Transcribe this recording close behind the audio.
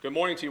Good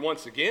morning to you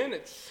once again.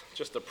 It's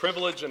just a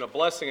privilege and a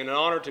blessing and an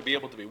honor to be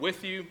able to be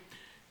with you.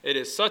 It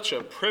is such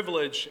a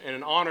privilege and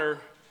an honor,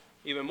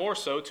 even more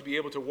so, to be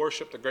able to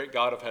worship the great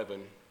God of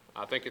heaven.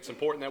 I think it's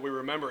important that we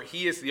remember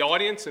He is the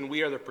audience and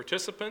we are the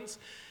participants,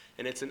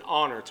 and it's an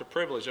honor, it's a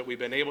privilege that we've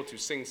been able to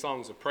sing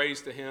songs of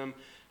praise to Him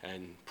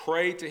and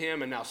pray to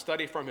Him and now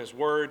study from His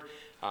Word.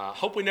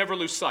 Hope we never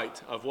lose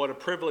sight of what a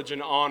privilege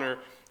and honor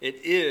it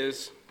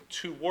is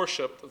to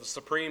worship the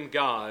supreme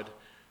God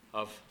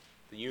of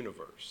the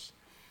universe.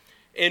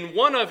 In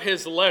one of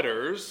his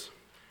letters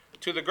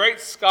to the great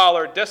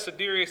scholar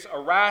Desiderius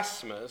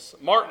Erasmus,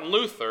 Martin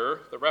Luther,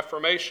 the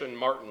Reformation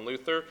Martin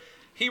Luther,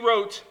 he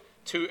wrote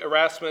to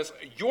Erasmus,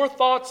 "Your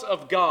thoughts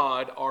of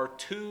God are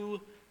too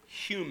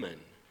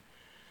human."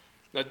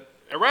 Now,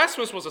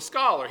 Erasmus was a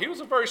scholar. He was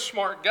a very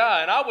smart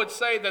guy, and I would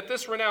say that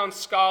this renowned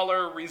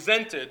scholar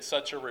resented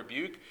such a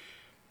rebuke,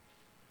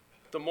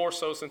 the more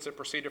so since it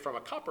proceeded from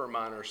a copper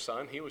miner's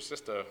son. He was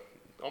just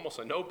almost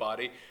a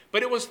nobody,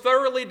 but it was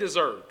thoroughly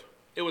deserved.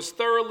 It was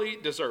thoroughly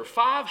deserved.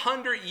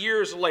 500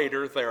 years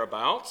later,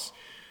 thereabouts,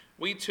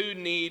 we too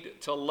need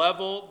to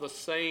level the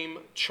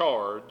same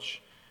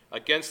charge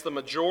against the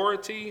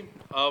majority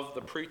of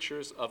the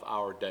preachers of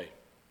our day.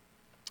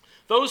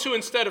 Those who,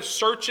 instead of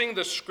searching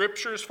the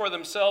scriptures for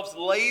themselves,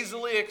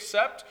 lazily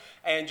accept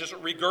and just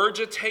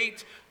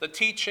regurgitate the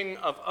teaching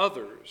of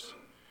others.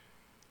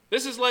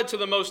 This has led to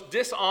the most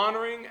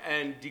dishonoring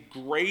and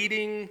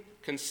degrading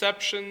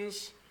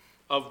conceptions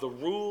of the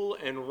rule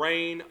and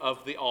reign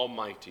of the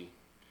Almighty.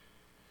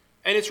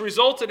 And it's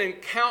resulted in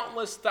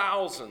countless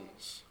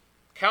thousands,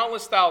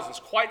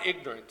 quite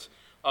ignorant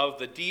of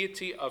the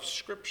deity of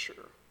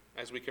Scripture,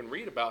 as we can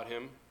read about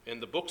Him in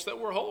the books that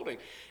we're holding.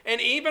 And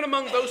even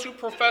among those who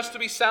profess to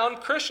be sound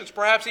Christians,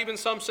 perhaps even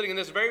some sitting in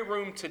this very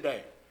room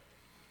today.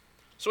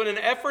 So in an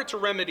effort to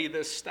remedy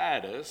this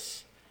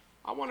status,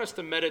 I want us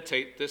to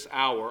meditate this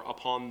hour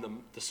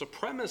upon the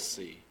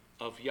supremacy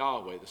of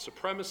Yahweh, the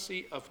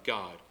supremacy of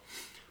God.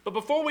 But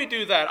before we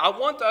do that, I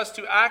want us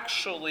to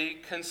actually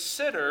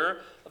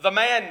consider the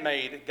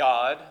man-made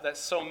God that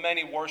so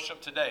many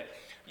worship today.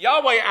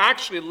 Yahweh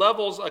actually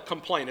levels a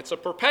complaint. It's a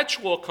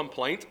perpetual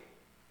complaint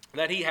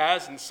that He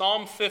has in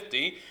Psalm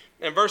 50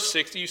 and verse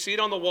 60. You see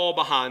it on the wall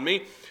behind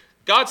me.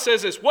 God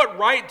says this, "What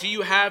right do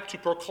you have to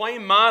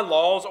proclaim my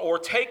laws or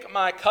take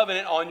my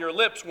covenant on your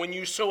lips when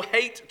you so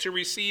hate to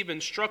receive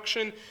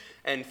instruction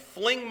and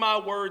fling my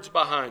words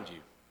behind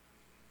you?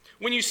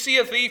 When you see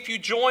a thief, you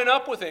join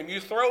up with him.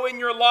 You throw in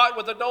your lot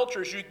with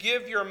adulterers. You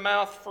give your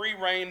mouth free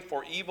rein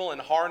for evil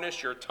and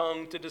harness your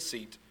tongue to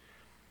deceit.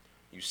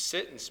 You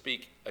sit and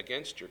speak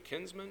against your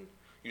kinsman.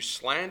 You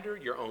slander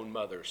your own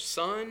mother's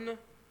son.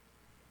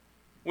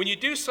 When you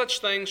do such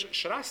things,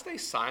 should I stay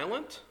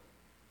silent?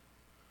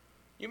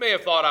 You may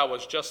have thought I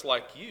was just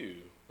like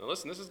you." Now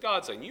listen, this is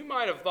God saying, you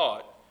might have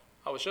thought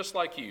I was just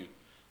like you,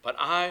 but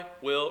I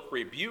will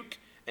rebuke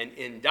and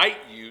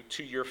indict you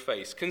to your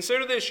face.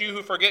 Consider this, you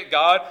who forget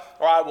God,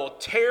 or I will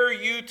tear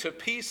you to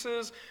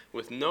pieces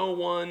with no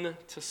one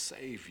to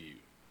save you.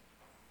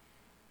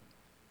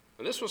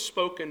 And this was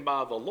spoken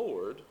by the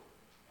Lord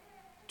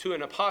to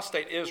an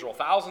apostate Israel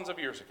thousands of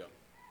years ago.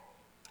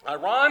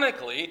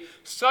 Ironically,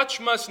 such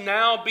must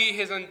now be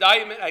His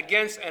indictment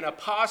against an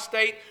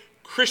apostate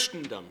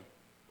Christendom.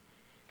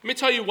 Let me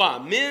tell you why.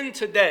 Men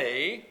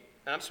today,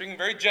 and I'm speaking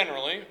very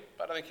generally,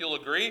 but I think you'll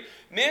agree,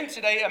 men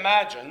today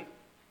imagine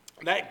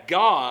that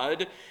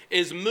God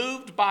is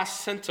moved by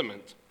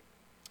sentiment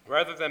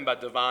rather than by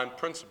divine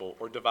principle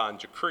or divine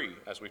decree,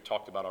 as we've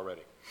talked about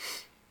already.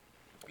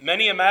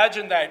 Many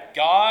imagine that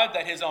God,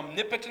 that His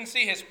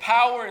omnipotency, His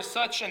power is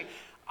such an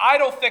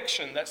idle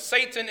fiction that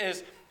Satan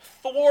is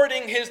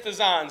thwarting His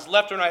designs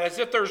left and right, as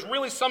if there's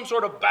really some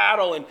sort of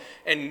battle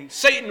and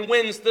Satan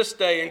wins this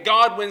day and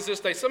God wins this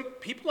day. Some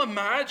people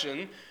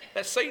imagine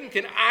that Satan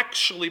can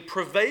actually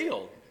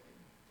prevail.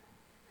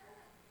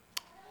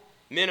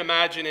 Men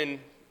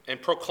imagine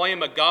and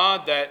proclaim a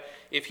God that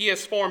if He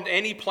has formed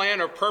any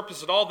plan or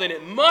purpose at all, then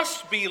it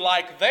must be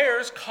like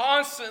theirs,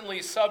 constantly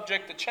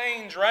subject to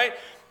change, right?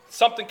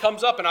 Something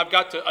comes up and I've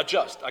got to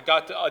adjust, I've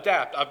got to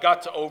adapt, I've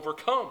got to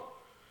overcome.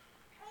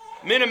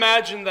 Men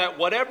imagine that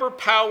whatever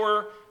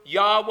power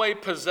Yahweh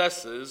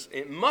possesses,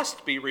 it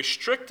must be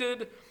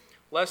restricted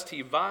lest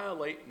He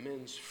violate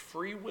men's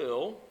free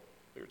will.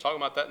 We were talking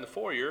about that in the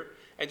foyer,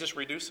 and just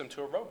reduce them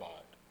to a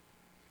robot.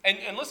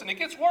 And listen, it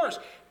gets worse.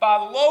 By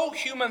low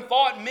human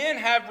thought, men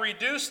have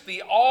reduced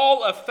the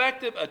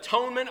all-effective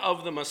atonement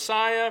of the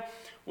Messiah,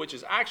 which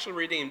has actually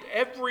redeemed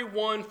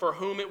everyone for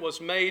whom it was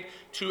made,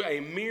 to a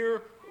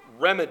mere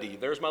remedy.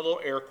 There's my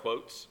little air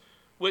quotes,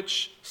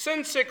 which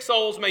sin-sick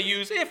souls may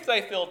use if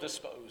they feel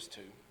disposed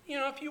to. You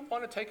know, if you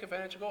want to take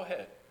advantage, go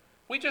ahead.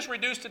 We just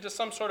reduced it to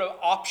some sort of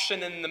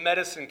option in the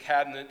medicine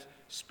cabinet,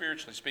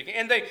 spiritually speaking.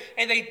 And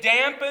they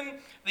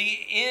dampen the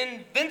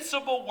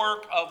invincible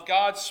work of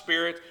God's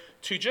Spirit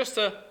to just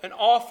an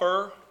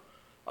offer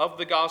of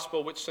the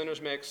gospel which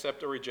sinners may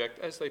accept or reject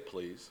as they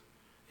please.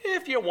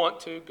 If you want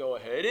to, go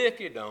ahead.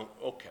 If you don't,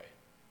 okay.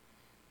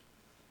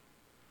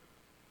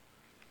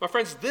 My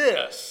friends,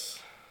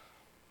 this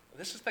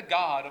This is the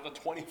God of the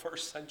 21st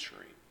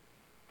century.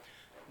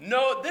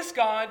 No, this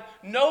God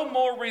no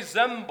more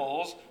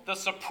resembles the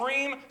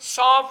supreme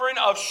sovereign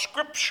of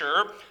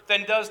Scripture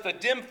than does the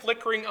dim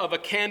flickering of a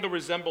candle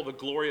resemble the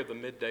glory of the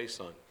midday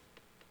sun.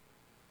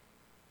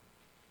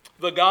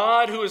 The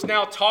God who is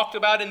now talked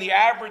about in the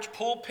average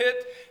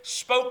pulpit,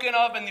 spoken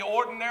of in the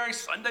ordinary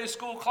Sunday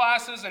school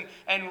classes,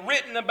 and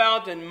written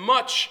about in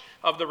much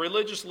of the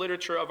religious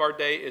literature of our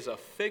day is a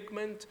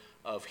figment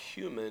of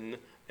human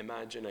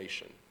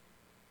imagination.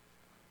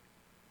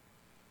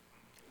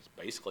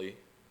 Basically,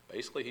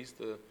 he's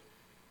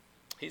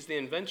the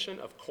invention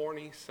of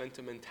corny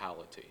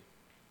sentimentality.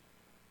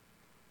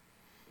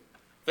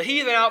 The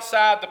heathen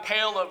outside the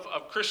pale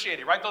of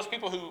Christianity, right? Those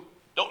people who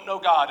don't know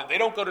God and they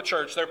don't go to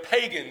church, they're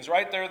pagans,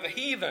 right? They're the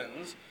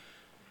heathens.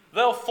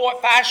 They'll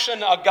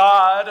fashion a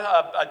god,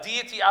 a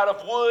deity out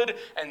of wood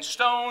and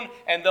stone,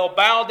 and they'll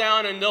bow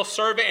down and they'll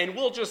serve it, and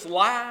we'll just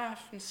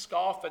laugh and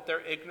scoff at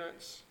their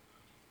ignorance.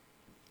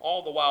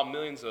 All the while,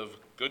 millions of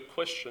good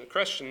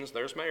Christians,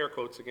 there's my air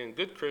quotes again,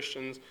 good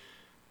Christians,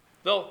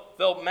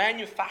 they'll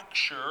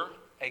manufacture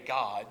a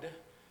god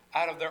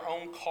out of their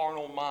own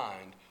carnal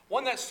mind,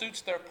 one that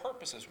suits their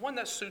purposes, one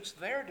that suits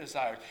their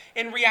desires.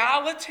 In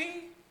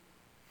reality,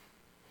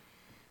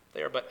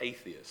 they are but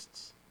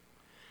atheists,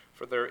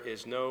 for there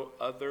is no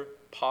other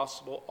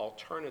possible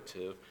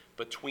alternative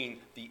between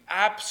the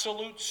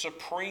absolute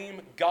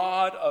supreme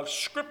God of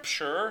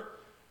Scripture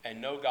and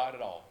no God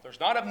at all. There's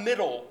not a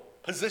middle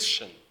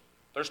position.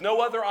 There's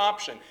no other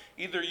option.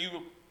 Either you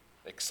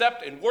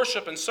accept and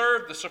worship and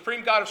serve the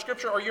supreme God of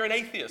Scripture, or you're an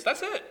atheist.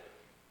 That's it.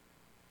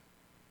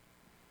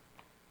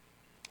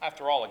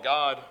 After all, a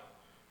God,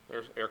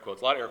 there's air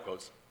quotes, a lot of air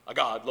quotes, a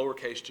God,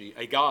 lowercase g,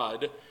 a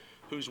God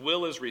whose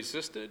will is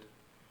resisted,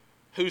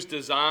 whose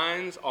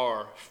designs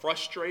are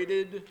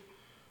frustrated,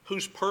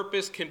 whose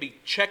purpose can be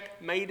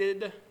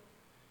checkmated,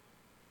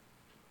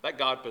 that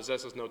God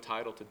possesses no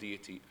title to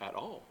deity at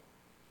all.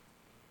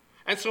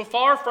 And so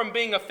far from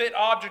being a fit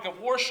object of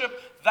worship,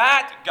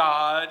 that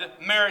God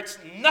merits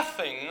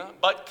nothing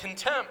but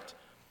contempt.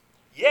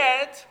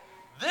 Yet,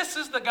 this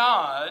is the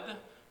God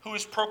who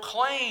is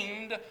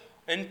proclaimed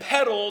and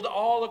peddled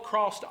all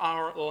across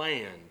our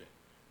land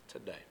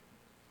today.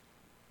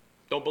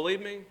 Don't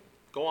believe me?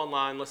 Go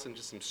online, listen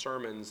to some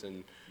sermons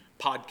and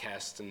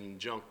podcasts and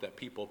junk that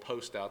people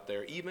post out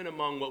there, even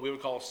among what we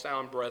would call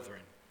sound brethren.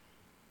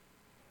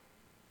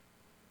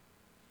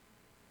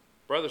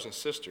 Brothers and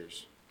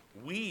sisters,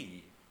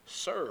 we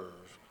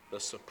serve the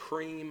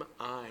supreme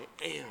I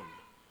am.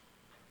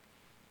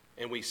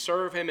 And we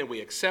serve him and we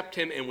accept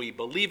him and we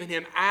believe in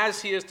him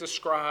as he is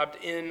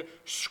described in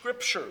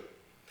Scripture.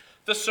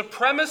 The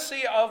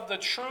supremacy of the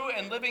true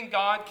and living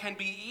God can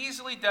be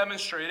easily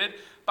demonstrated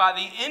by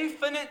the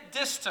infinite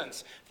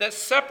distance that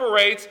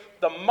separates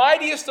the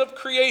mightiest of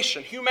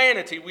creation,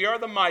 humanity. We are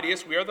the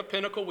mightiest, we are the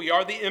pinnacle, we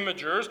are the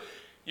imagers.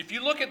 If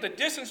you look at the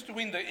distance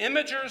between the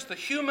imagers, the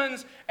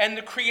humans, and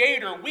the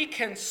Creator, we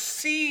can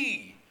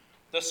see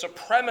the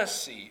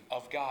supremacy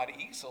of God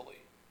easily.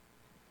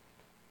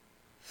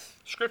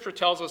 Scripture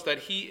tells us that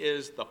he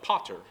is the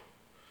potter,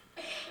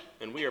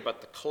 and we are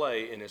but the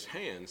clay in his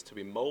hands to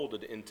be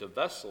molded into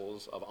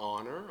vessels of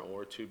honor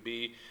or to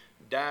be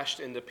dashed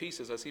into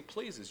pieces as he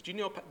pleases. Do you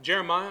know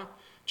Jeremiah?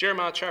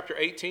 Jeremiah chapter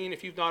 18,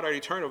 if you've not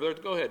already turned over there,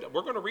 go ahead.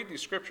 We're going to read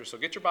these scriptures, so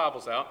get your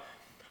Bibles out.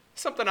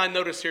 Something I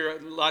noticed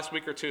here last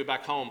week or two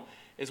back home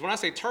is when I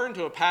say turn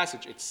to a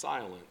passage, it's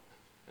silent.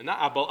 And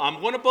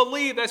I'm going to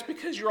believe that's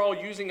because you're all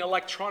using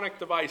electronic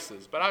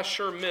devices, but I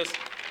sure miss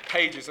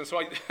pages. And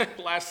so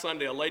last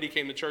Sunday, a lady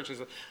came to church and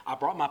said, I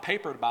brought my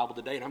paper Bible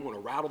today, and I'm going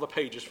to rattle the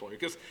pages for you,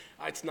 because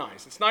it's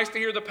nice. It's nice to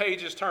hear the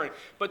pages turn.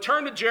 But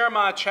turn to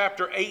Jeremiah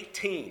chapter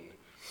 18,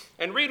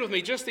 and read with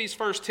me just these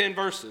first 10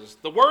 verses.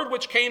 The word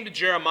which came to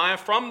Jeremiah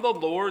from the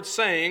Lord,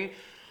 saying,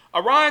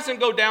 Arise and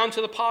go down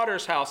to the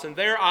potter's house, and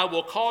there I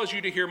will cause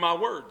you to hear my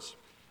words.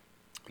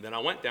 And then I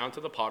went down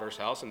to the potter's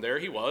house, and there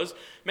he was,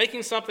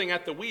 making something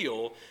at the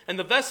wheel. And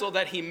the vessel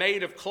that he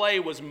made of clay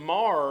was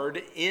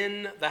marred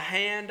in the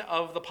hand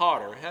of the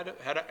potter. Had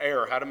an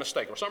error, had a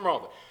mistake, or something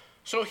wrong with it.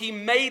 So he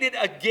made it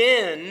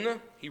again,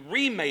 he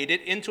remade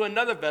it into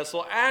another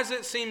vessel, as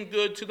it seemed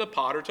good to the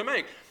potter to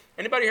make.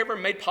 Anybody ever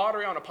made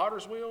pottery on a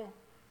potter's wheel?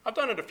 I've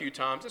done it a few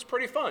times. It's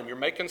pretty fun. You're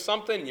making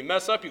something, you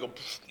mess up, you go,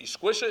 you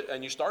squish it,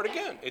 and you start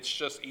again. It's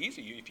just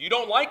easy. If you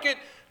don't like it,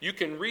 you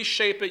can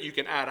reshape it, you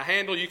can add a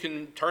handle, you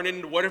can turn it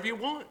into whatever you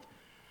want.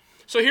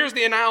 So here's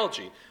the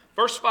analogy.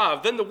 Verse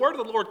 5, Then the word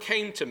of the Lord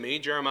came to me,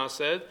 Jeremiah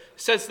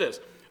says this,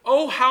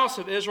 O house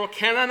of Israel,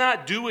 can I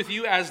not do with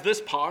you as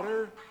this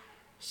potter,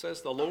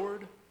 says the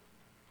Lord?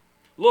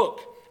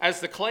 Look, as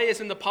the clay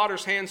is in the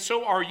potter's hand,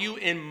 so are you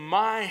in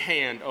my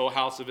hand, O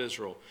house of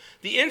Israel.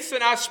 The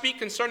instant I speak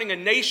concerning a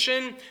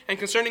nation and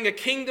concerning a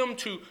kingdom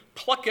to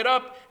pluck it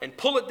up and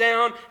pull it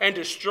down and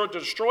destroy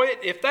it,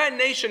 if that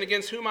nation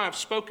against whom I have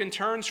spoken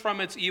turns from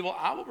its evil,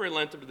 I will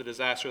relent of the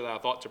disaster that I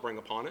thought to bring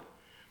upon it.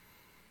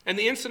 And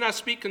the instant I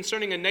speak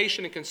concerning a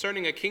nation and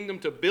concerning a kingdom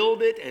to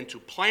build it and to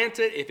plant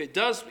it, if it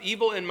does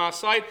evil in my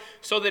sight,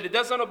 so that it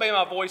does not obey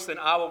my voice, then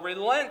I will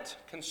relent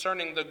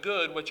concerning the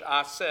good which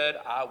I said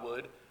I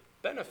would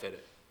benefit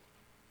it.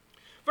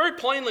 Very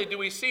plainly do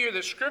we see here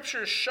that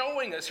Scripture is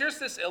showing us, here's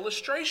this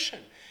illustration,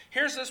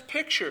 here's this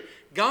picture.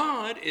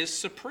 God is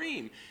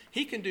supreme.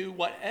 He can do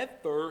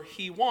whatever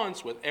he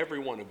wants with every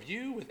one of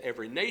you, with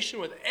every nation,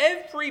 with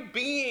every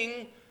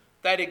being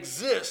that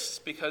exists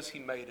because he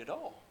made it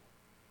all.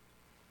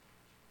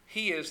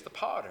 He is the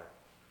potter.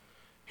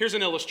 Here's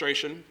an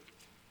illustration.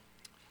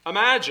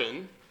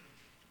 Imagine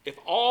if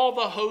all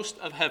the host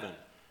of heaven,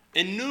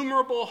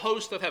 innumerable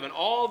host of heaven,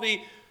 all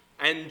the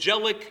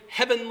angelic,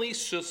 heavenly,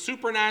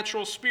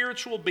 supernatural,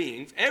 spiritual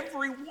beings,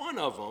 every one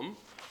of them,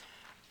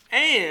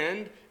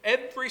 and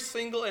every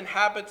single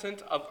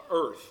inhabitant of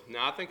earth.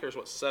 Now, I think there's,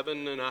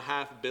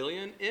 7.5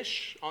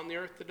 billion-ish on the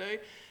earth today.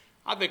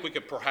 I think we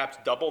could perhaps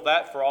double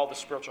that for all the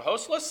spiritual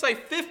hosts. Let's say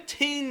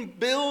 15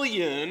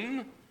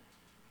 billion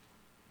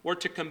were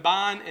to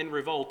combine and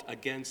revolt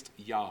against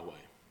Yahweh.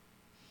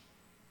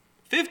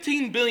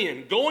 15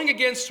 billion going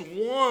against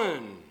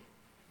one.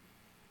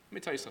 Let me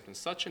tell you something.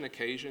 Such an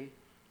occasion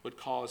would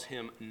cause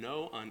him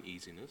no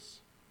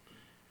uneasiness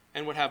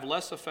and would have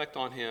less effect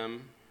on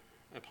him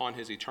upon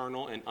his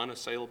eternal and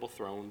unassailable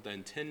throne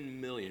than 10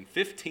 million,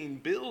 15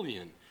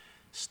 billion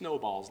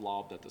snowballs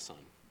lobbed at the sun.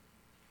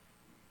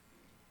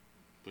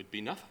 Would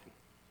be nothing.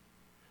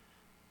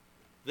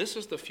 This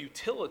is the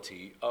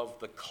futility of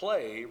the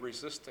clay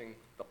resisting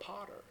the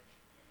potter.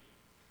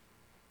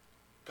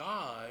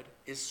 God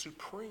is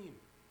supreme.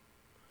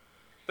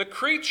 The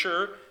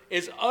creature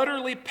is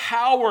utterly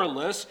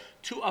powerless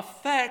to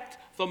affect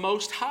the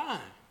Most High.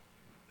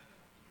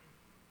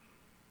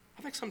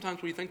 I think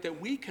sometimes we think that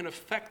we can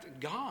affect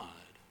God.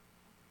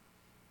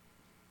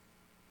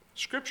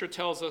 Scripture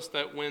tells us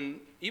that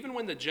even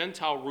when the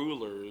Gentile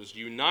rulers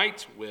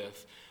unite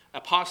with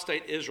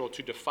apostate Israel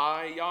to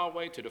defy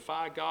Yahweh, to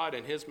defy God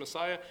and his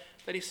Messiah,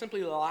 that he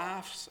simply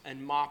laughs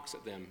and mocks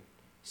at them.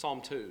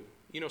 Psalm 2.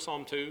 You know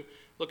Psalm 2?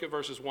 Look at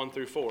verses 1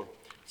 through 4.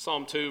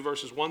 Psalm 2,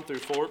 verses 1 through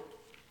 4.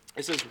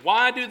 It says,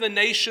 why do the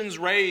nations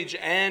rage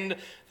and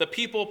the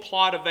people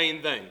plot a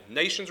vain thing?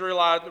 Nations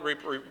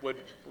would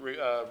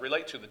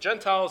relate to the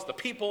Gentiles, the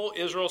people,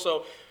 Israel.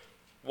 So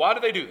why do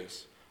they do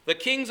this? The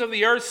kings of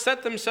the earth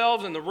set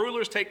themselves and the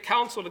rulers take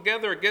counsel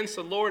together against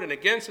the Lord and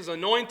against his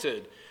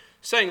anointed,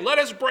 saying, let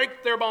us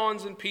break their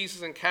bonds in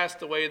pieces and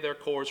cast away their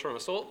cords from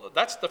us. So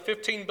that's the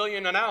 15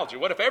 billion analogy.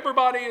 What if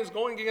everybody is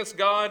going against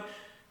God?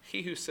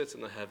 He who sits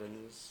in the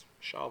heavens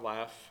shall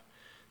laugh.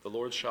 The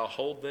Lord shall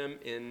hold them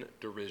in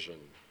derision.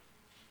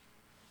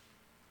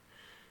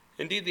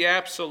 Indeed, the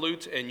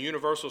absolute and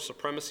universal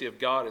supremacy of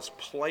God is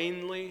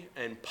plainly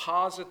and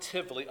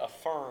positively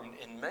affirmed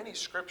in many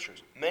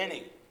scriptures.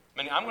 Many.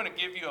 I'm going to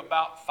give you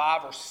about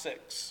 5 or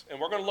 6, and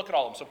we're going to look at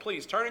all of them. So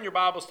please, turn in your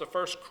Bibles to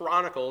 1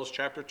 Chronicles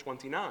chapter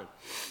 29.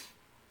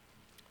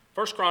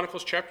 1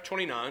 Chronicles chapter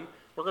 29,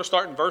 we're going to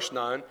start in verse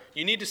 9.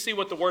 You need to see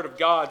what the Word of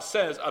God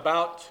says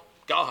about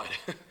God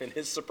and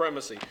his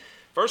supremacy.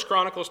 1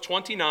 Chronicles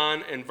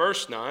 29 and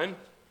verse 9.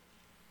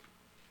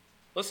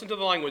 Listen to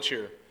the language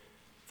here.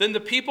 Then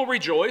the people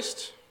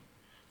rejoiced,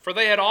 for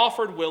they had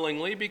offered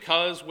willingly,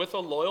 because with a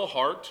loyal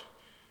heart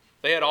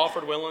they had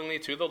offered willingly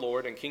to the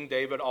Lord, and King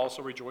David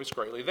also rejoiced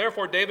greatly.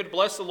 Therefore David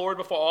blessed the Lord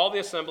before all the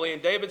assembly,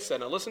 and David said,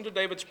 now listen to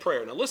David's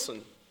prayer. Now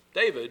listen,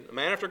 David, a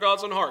man after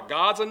God's own heart,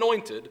 God's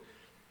anointed,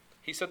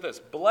 he said this,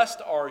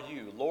 blessed are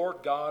you, Lord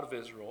God of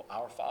Israel,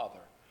 our Father,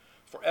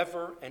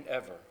 forever and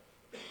ever.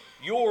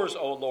 Yours,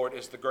 O Lord,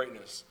 is the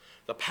greatness,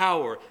 the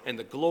power and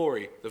the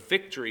glory, the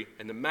victory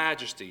and the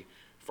majesty.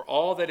 For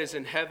all that is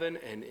in heaven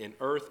and in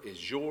earth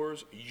is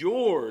yours.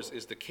 Yours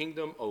is the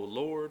kingdom, O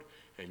Lord,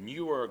 and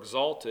you are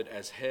exalted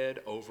as head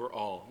over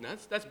all. Now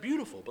that's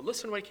beautiful, but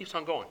listen to the way it keeps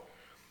on going.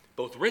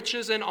 Both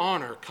riches and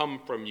honor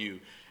come from you,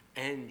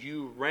 and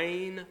you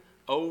reign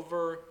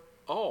over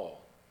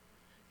all.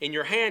 In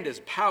your hand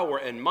is power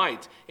and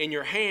might. In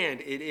your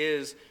hand it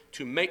is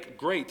to make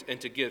great and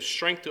to give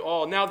strength to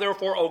all. Now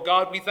therefore, O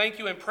God, we thank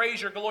you and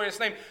praise your glorious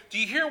name. Do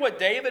you hear what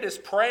David is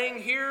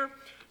praying here?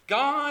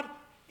 God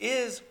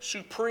is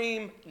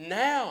supreme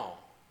now.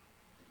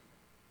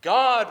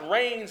 God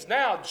reigns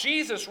now.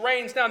 Jesus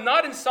reigns now,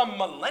 not in some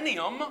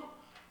millennium,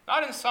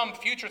 not in some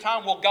future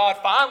time will God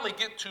finally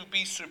get to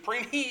be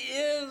supreme. He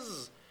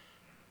is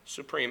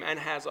supreme and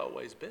has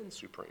always been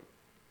supreme.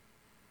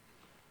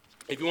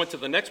 If you went to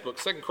the next book,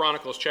 2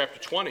 Chronicles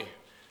chapter 20,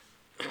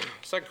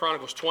 2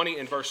 Chronicles 20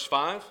 and verse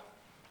 5.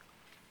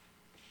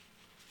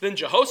 Then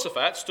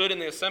Jehoshaphat stood in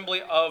the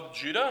assembly of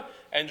Judah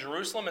and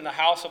Jerusalem in the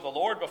house of the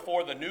Lord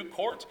before the new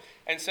court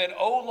and said,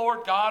 O Lord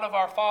God of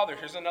our Father,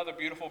 here's another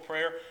beautiful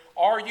prayer,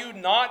 are you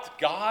not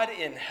God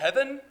in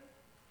heaven?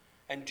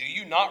 And do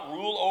you not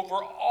rule over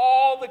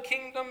all the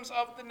kingdoms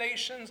of the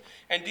nations?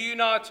 And do you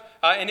not,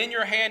 and in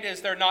your hand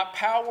is there not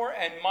power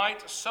and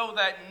might, so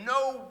that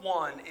no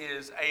one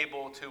is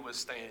able to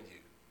withstand you?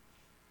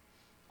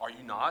 Are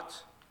you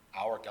not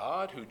our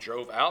God, who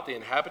drove out the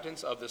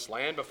inhabitants of this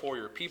land before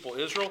your people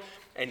Israel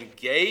and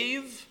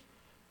gave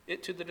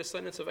it to the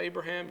descendants of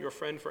Abraham, your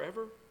friend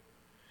forever?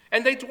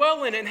 And they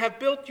dwell in it and have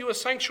built you a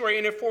sanctuary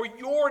in it for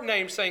your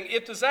name's sake.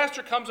 If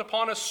disaster comes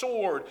upon us,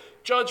 sword,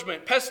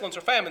 judgment, pestilence,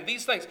 or famine,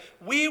 these things,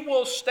 we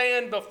will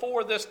stand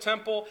before this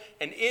temple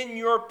and in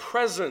your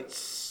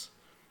presence,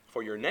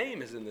 for your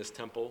name is in this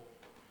temple,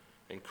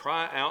 and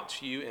cry out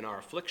to you in our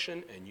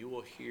affliction, and you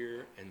will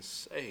hear and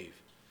save.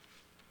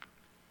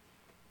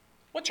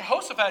 What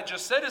Jehoshaphat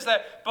just said is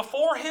that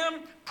before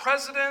him,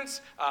 presidents,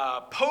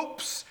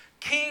 popes,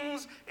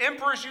 kings,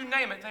 emperors, you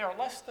name it, they are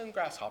less than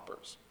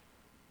grasshoppers.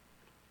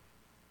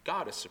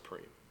 God is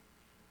supreme.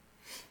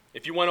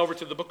 If you went over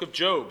to the book of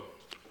Job,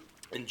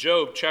 in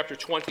Job chapter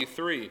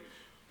 23,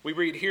 we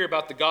read here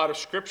about the God of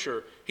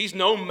Scripture. He's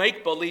no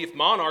make-believe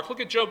monarch. Look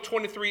at Job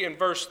 23 and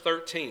verse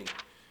 13.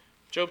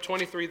 Job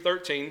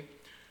 23:13.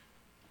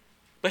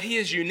 But he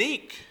is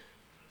unique,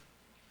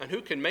 and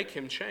who can make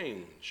him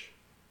change?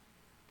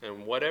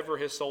 And whatever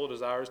his soul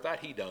desires, that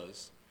he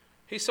does.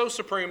 He's so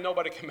supreme,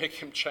 nobody can make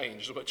him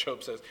change, is what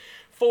Job says.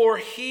 For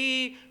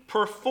he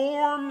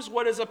performs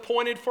what is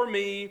appointed for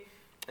me,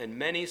 and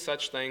many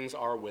such things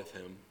are with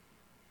him.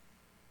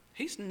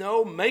 He's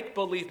no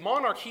make-believe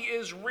monarch. He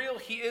is real.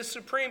 He is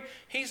supreme.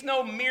 He's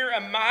no mere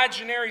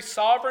imaginary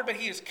sovereign, but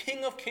he is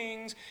King of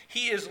kings.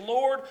 He is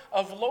Lord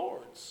of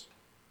lords.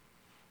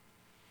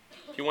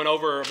 He went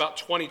over about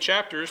 20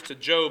 chapters to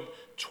Job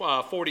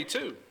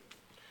 42.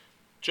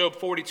 Job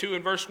 42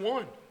 and verse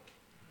 1.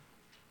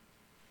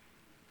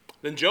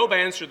 Then Job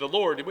answered the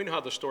Lord. We know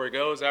how the story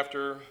goes.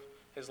 After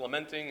his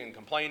lamenting and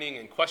complaining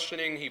and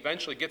questioning, he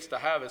eventually gets to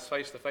have his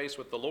face-to-face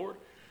with the Lord.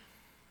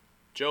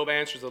 Job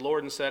answers the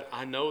Lord and said,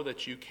 I know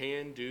that you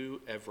can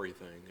do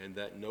everything, and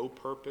that no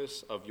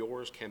purpose of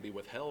yours can be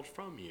withheld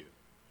from you.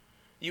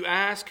 You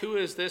ask, who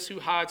is this who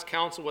hides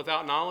counsel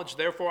without knowledge?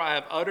 Therefore I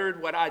have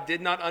uttered what I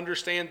did not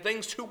understand,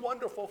 things too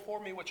wonderful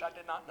for me which I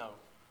did not know.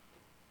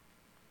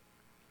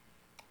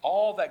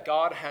 All that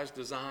God has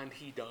designed,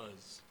 he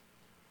does.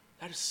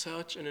 That is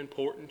such an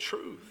important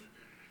truth.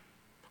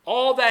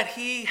 All that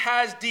he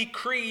has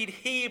decreed,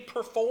 he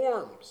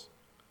performs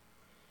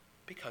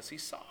because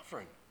he's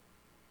sovereign.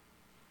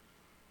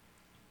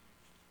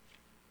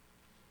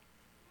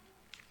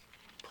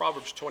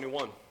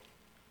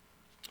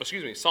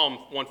 Psalm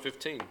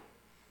 115.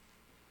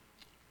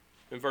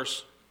 In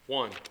verse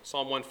 1,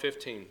 Psalm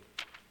 115,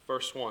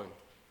 verse 1.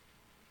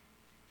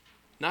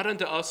 Not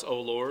unto us, O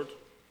Lord,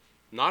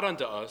 not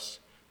unto us,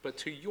 but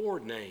to your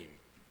name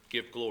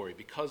give glory,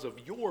 because of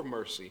your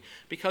mercy,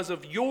 because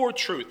of your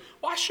truth.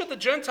 Why should the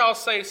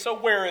Gentiles say, so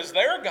where is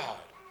their God?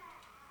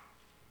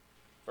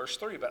 Verse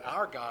 3, but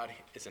our God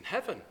is in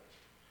heaven.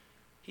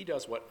 He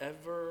does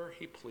whatever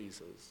he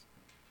pleases.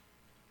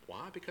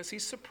 Why? Because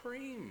he's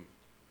supreme.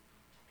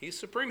 He's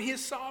supreme. He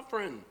is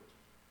sovereign.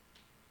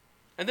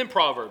 And then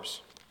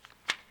Proverbs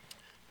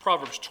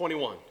 21.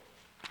 Your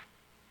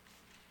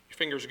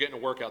fingers are getting a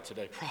workout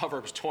today.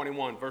 Proverbs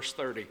 21, verse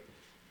 30.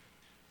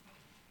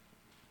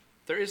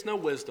 There is no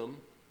wisdom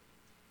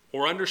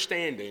or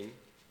understanding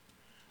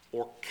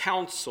or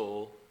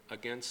counsel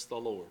against the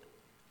Lord.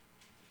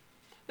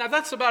 Now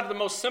that's about the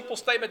most simple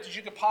statement that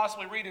you could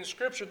possibly read in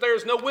Scripture. There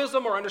is no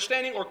wisdom or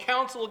understanding or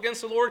counsel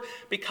against the Lord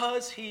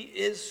because he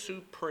is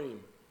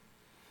supreme.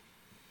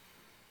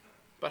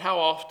 But how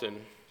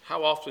often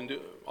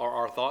are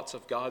our thoughts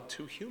of God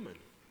too human?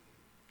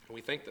 And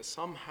we think that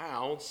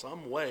somehow,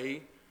 some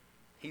way,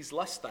 he's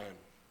less than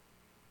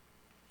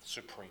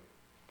supreme.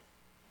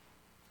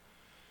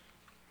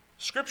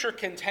 Scripture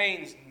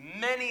contains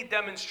many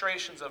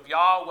demonstrations of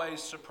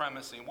Yahweh's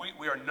supremacy.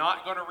 We are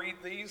not going to read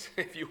these.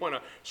 If you want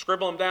to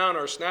scribble them down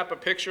or snap a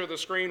picture of the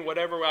screen,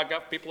 whatever. I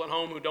got people at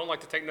home who don't like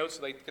to take notes,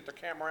 so they get their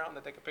camera out and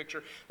they take a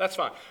picture. That's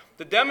fine.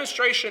 The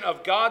demonstration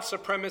of God's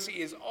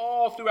supremacy is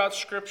all throughout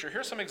Scripture.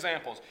 Here's some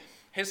examples.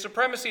 His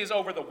supremacy is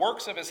over the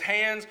works of his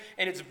hands,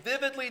 and it's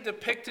vividly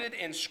depicted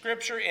in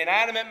Scripture.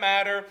 Inanimate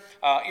matter,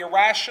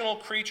 irrational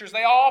creatures,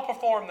 they all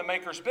perform the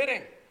Maker's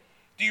bidding.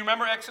 Do you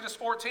remember Exodus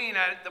 14,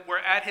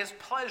 where at his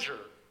pleasure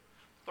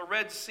the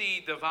Red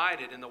Sea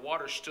divided and the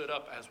water stood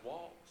up as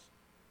walls?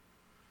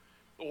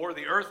 Or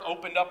the earth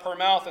opened up her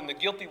mouth and the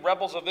guilty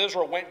rebels of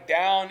Israel went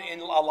down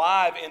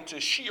alive into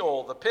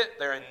Sheol, the pit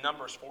there in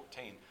Numbers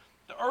 14.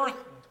 The earth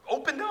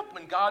opened up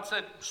when God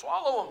said,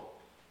 swallow them.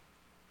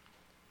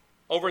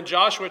 Over in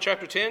Joshua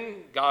chapter 10,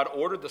 God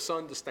ordered the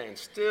sun to stand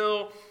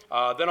still.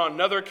 Then on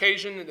another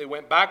occasion, they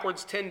went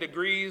backwards 10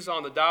 degrees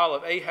on the dial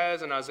of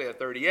Ahaz in Isaiah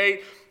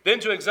 38. Then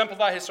to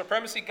exemplify his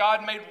supremacy,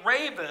 God made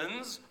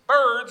ravens,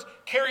 birds,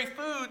 carry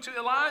food to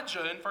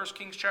Elijah in 1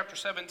 Kings chapter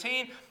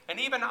 17. And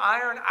even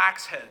iron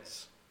axe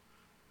heads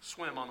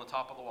swim on the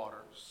top of the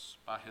waters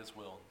by his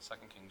will in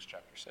 2 Kings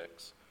chapter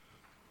 6.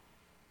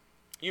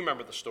 You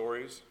remember the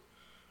stories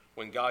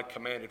when God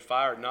commanded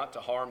fire not to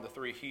harm the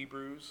 3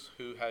 Hebrews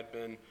who had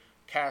been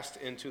cast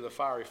into the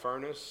fiery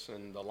furnace,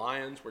 and the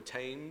lions were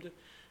tamed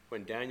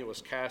when Daniel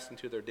was cast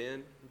into their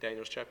den,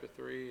 Daniel chapter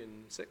 3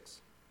 and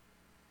 6.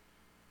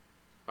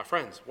 My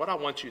friends, what I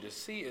want you to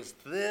see is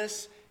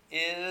this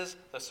is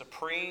the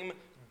supreme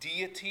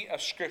deity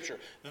of Scripture.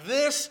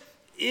 This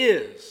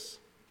is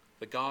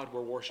the God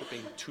we're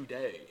worshiping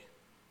today.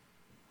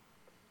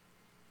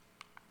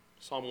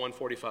 Psalm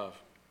 145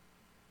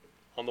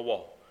 on the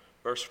wall,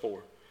 verse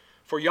 4.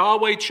 For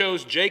Yahweh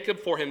chose Jacob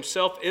for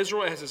himself,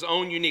 Israel as his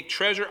own unique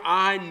treasure.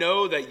 I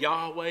know that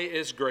Yahweh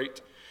is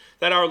great,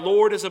 that our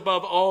Lord is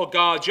above all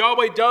gods.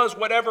 Yahweh does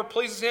whatever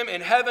pleases him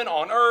in heaven,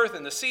 on earth,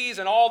 in the seas,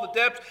 and all the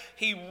depths.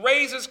 He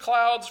raises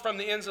clouds from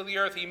the ends of the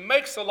earth. He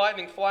makes the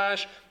lightning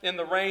flash in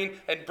the rain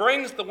and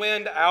brings the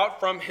wind out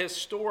from his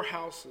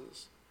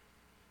storehouses.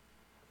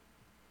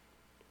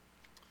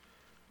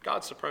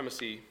 God's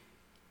supremacy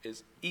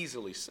is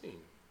easily seen.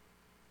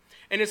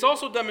 And it's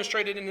also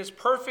demonstrated in his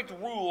perfect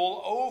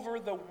rule over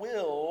the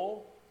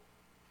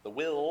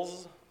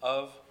wills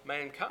of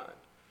mankind.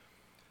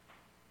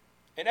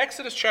 In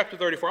Exodus chapter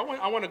 34,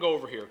 I want to go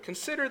over here.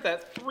 Consider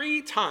that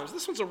 3 times.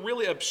 This one's a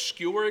really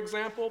obscure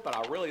example, but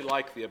I really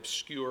like the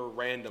obscure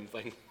random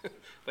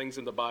things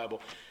in the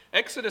Bible.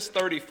 Exodus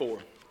 34.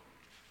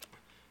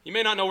 You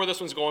may not know where this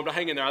one's going, but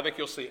hang in there. I think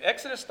you'll see.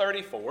 Exodus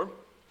 34.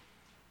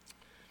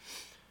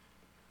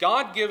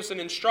 God gives an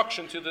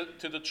instruction to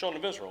the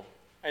children of Israel.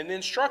 And the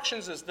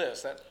instructions is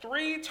this, that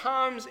 3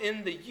 times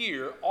in the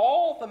year,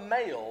 all the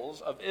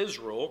males of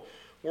Israel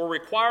were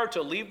required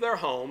to leave their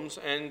homes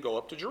and go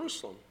up to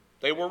Jerusalem.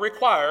 They were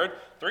required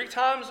 3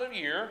 times a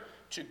year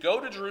to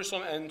go to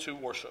Jerusalem and to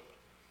worship.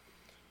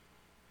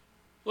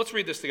 Let's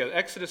read this together.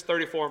 Exodus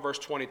 34, verse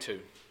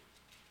 22.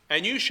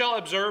 And you shall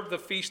observe the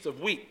feast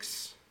of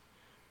weeks,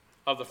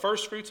 of the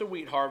first fruits of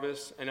wheat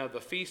harvest, and of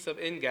the feast of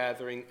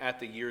ingathering at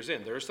the year's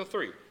end. There's the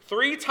 3.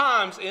 3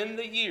 times in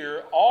the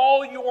year,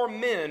 all your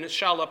men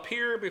shall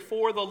appear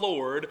before the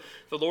Lord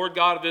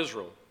God of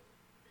Israel.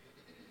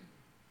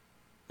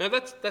 Now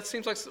that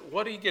seems like,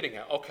 what are you getting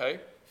at? Okay,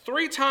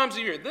 3 times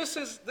a year. This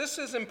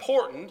is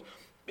important.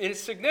 It's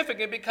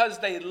significant because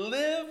they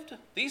lived,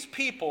 these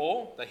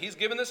people that he's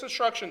given this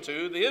instruction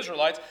to, the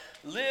Israelites,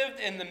 lived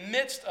in the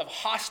midst of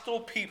hostile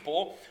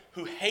people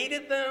who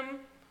hated them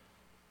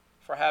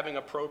for having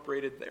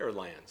appropriated their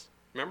lands.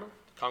 Remember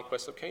the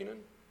conquest of Canaan?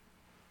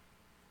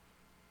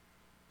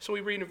 So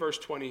we read in verse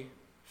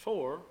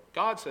 24,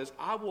 God says,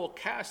 I will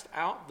cast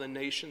out the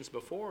nations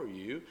before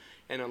you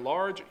and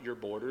enlarge your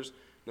borders.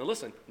 Now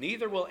listen,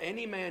 neither will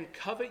any man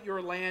covet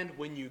your land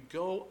when you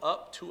go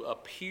up to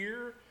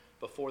appear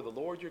before the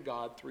Lord your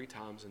God 3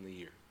 times in the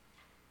year.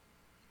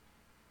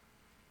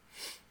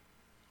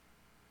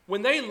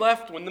 When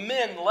the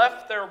men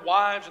left their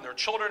wives and their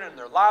children and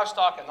their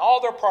livestock and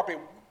all their property,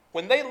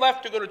 when they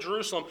left to go to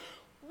Jerusalem,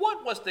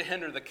 what was to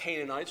hinder the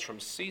Canaanites from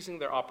seizing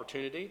their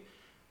opportunity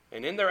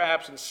and in their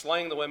absence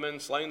slaying the women,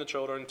 slaying the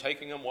children,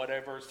 taking them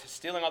whatever,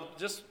 stealing all,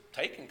 just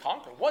taking,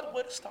 conquering? What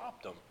would have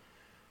stopped them?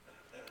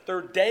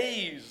 Their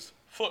days'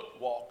 foot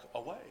walk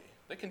away.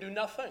 They can do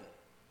nothing.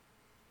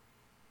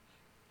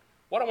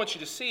 What I want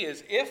you to see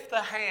is if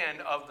the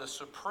hand of the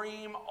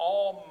Supreme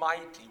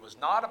Almighty was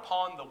not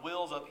upon the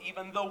wills of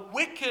even the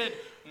wicked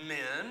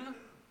men,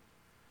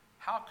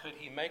 how could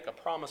he make a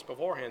promise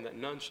beforehand that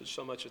none should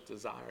so much as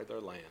desire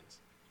their lands?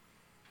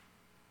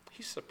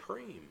 He's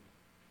supreme.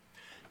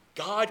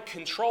 God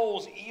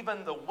controls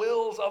even the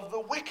wills of the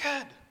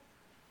wicked.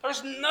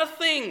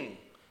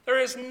 There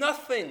is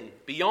nothing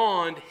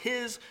beyond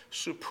his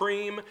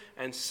supreme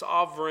and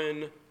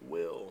sovereign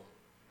will.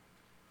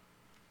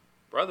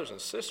 Brothers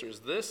and sisters,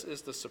 this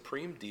is the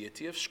supreme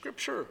deity of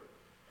Scripture.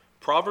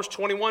 Proverbs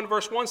 21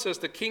 verse 1 says,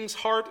 the king's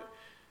heart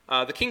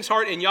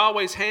in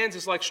Yahweh's hands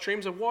is like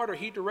streams of water.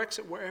 He directs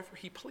it wherever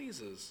he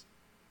pleases.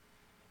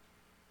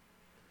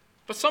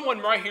 But someone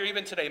right here,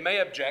 even today, may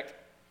object,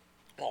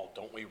 well,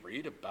 don't we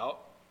read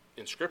about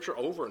in Scripture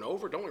over and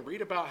over, don't we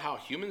read about how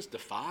humans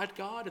defied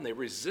God and they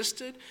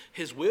resisted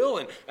his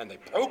will and they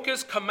broke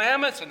his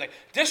commandments and they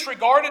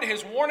disregarded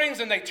his warnings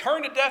and they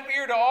turned a deaf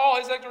ear to all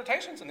his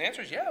exhortations? And the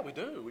answer is, yeah, we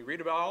do. We read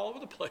about it all over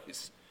the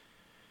place.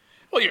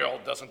 Well,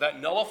 doesn't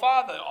that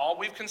nullify all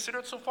we've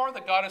considered so far,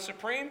 that God is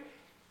supreme?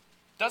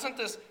 Doesn't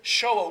this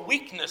show a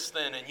weakness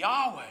then in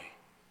Yahweh?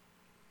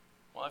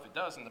 Well, if it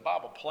does, then the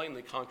Bible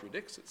plainly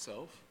contradicts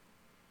itself.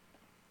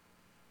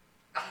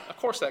 Of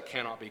course that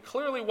cannot be.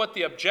 Clearly what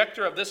the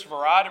objector of this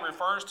variety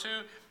refers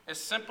to is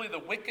simply the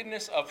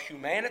wickedness of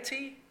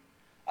humanity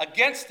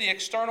against the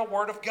external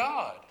word of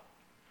God.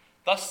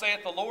 Thus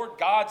saith the Lord,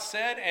 God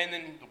said, and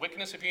then the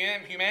wickedness of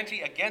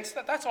humanity against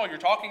that. That's all you're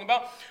talking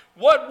about.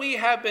 What we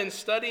have been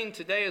studying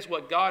today is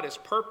what God has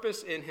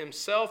purposed in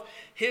himself,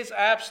 his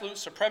absolute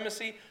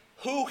supremacy,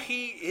 who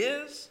he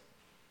is.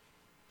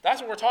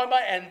 That's what we're talking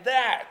about, and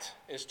that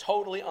is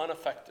totally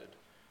unaffected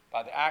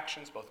by the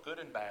actions, both good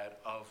and bad,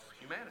 of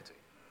humanity.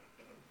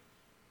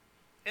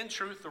 In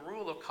truth, the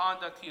rule of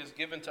conduct he has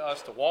given to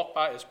us to walk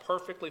by is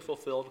perfectly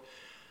fulfilled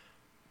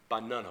by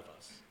none of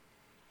us.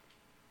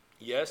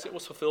 Yes, it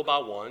was fulfilled by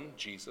one,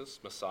 Jesus,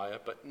 Messiah,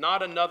 but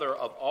not another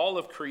of all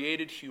of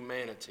created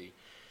humanity.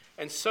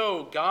 And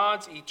so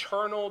God's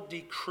eternal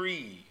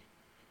decree,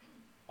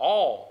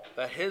 all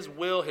that his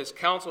will, his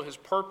counsel, his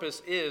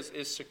purpose is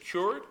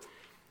secured,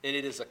 and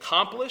it is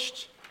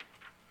accomplished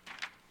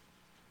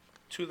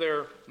to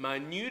their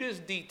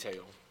minutest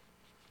detail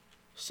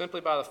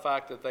simply by the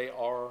fact that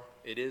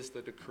it is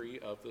the decree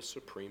of the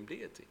supreme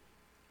deity.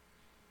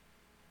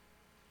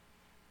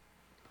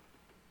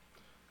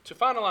 To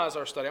finalize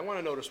our study, I want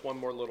to notice one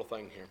more little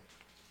thing here.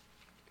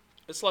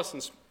 This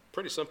lesson's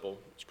pretty simple.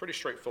 It's pretty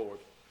straightforward.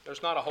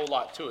 There's not a whole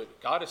lot to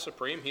it. God is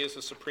supreme. He is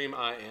the supreme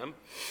I am.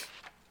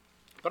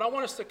 But I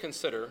want us to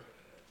consider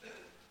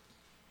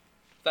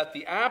that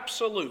the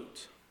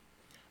absolute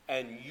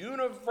and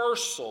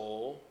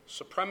universal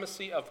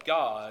supremacy of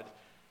God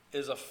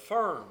is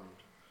affirmed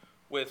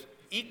with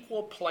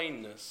equal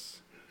plainness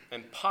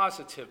and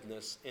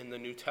positiveness in the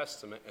New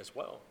Testament as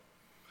well.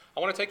 I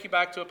want to take you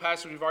back to a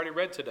passage we've already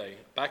read today,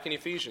 back in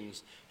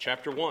Ephesians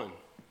chapter 1.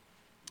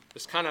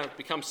 This kind of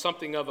becomes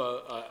something of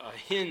a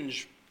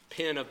hinge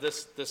pin of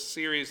this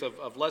series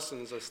of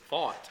lessons as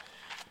thought.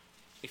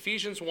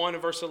 Ephesians 1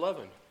 and verse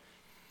 11.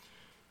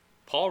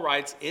 Paul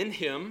writes, "In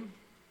him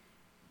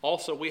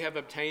also we have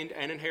obtained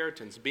an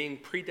inheritance, being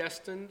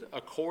predestined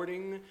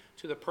according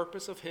to the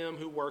purpose of him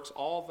who works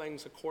all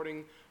things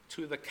according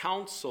to the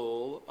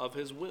counsel of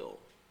his will."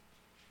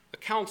 The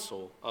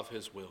counsel of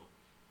his will.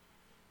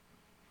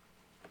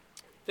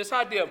 This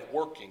idea of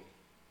working,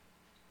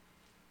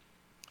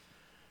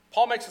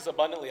 Paul makes this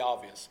abundantly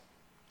obvious.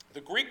 The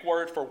Greek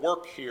word for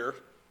work here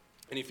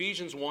in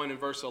Ephesians 1 and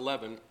verse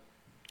 11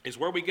 is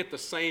where we get the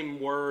same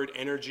word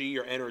energy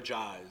or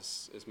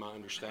energize, is my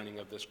understanding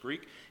of this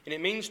Greek. And it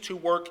means to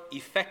work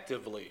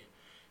effectively.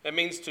 It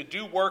means to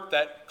do work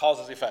that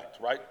causes effect,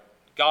 right?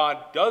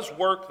 God does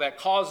work that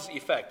causes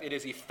effect. It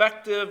is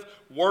effective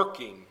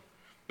working.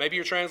 Maybe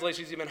your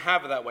translations even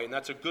have it that way, and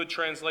that's a good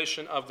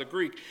translation of the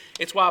Greek.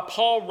 It's why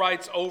Paul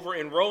writes over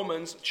in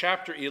Romans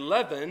chapter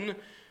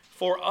 11,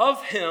 "For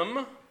of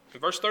him," in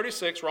verse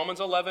 36, Romans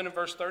 11 and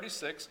verse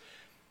 36,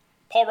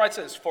 Paul writes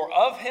this, "For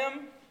of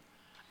him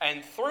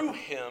and through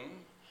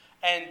him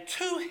and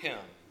to him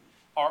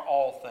are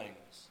all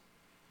things.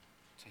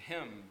 To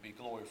him be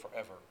glory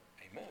forever.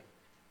 Amen."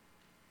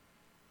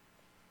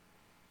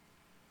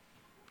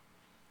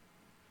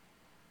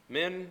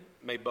 Men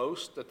may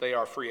boast that they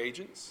are free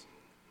agents.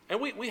 And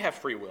we have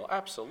free will,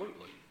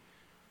 absolutely.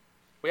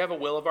 We have a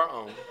will of our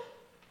own.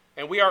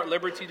 And we are at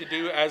liberty to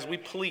do as we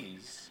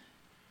please.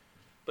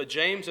 But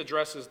James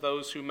addresses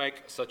those who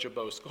make such a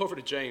boast. Go over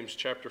to James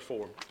chapter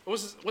 4.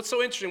 What's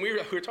so interesting, we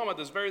were talking about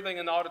this very thing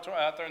in the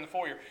auditorium out there in the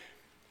foyer.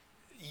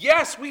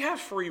 Yes, we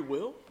have free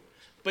will.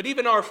 But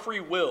even our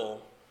free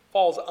will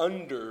falls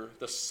under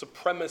the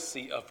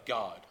supremacy of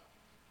God.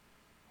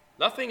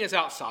 Nothing is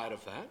outside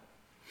of that.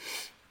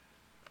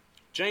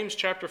 James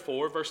chapter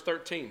 4, verse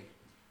 13.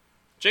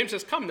 James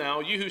says, "Come now,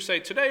 you who say,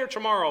 today or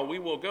tomorrow we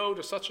will go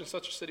to such and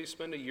such a city,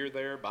 spend a year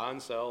there, buy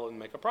and sell, and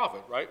make a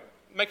profit," right?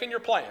 Making your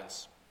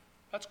plans.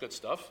 That's good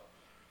stuff.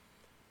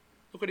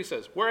 Look what he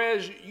says.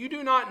 "Whereas you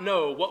do not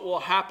know what will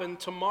happen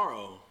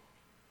tomorrow.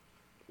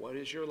 What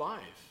is your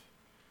life?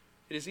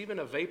 It is even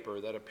a vapor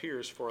that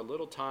appears for a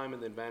little time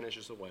and then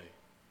vanishes away.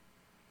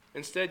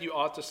 Instead, you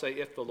ought to say,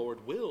 if the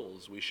Lord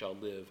wills, we shall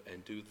live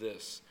and do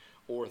this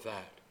or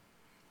that."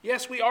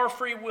 Yes, we are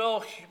free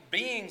will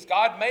beings.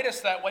 God made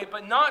us that way,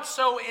 but not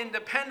so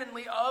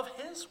independently of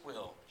his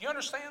will. Do you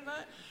understand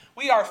that?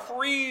 We are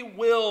free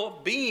will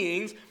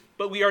beings,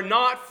 but we are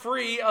not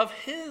free of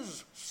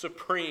his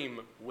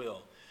supreme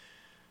will.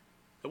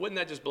 And wouldn't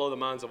that just blow the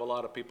minds of a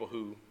lot of people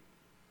who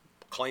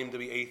claim to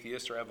be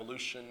atheists or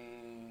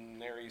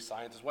evolutionary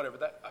scientists,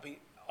 whatever?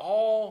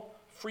 All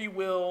free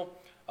will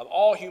of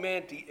all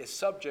humanity is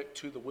subject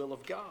to the will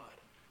of God.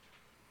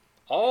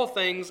 All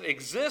things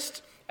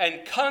exist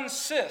and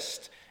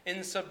consist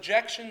in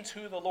subjection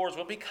to the Lord's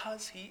will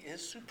because he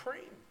is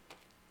supreme.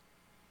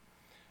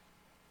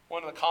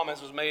 One of the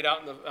comments was made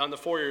out on the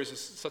foyer, is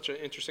such an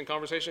interesting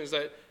conversation, is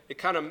that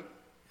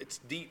it's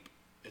deep.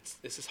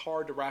 This is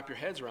hard to wrap your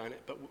heads around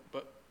it,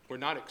 but we're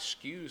not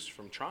excused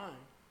from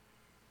trying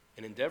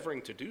and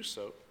endeavoring to do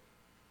so.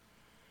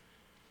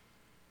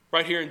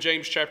 Right here in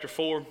James chapter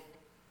 4,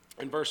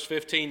 in verse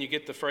 15, you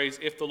get the phrase,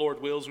 "If the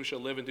Lord wills, we shall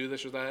live and do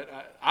this or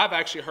that." I've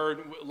actually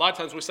heard, a lot of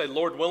times we say,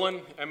 "Lord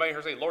willing." Anybody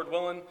heard say, "Lord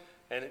willing"?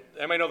 And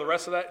anybody know the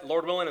rest of that?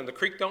 "Lord willing, and the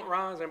creek don't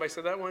rise." Anybody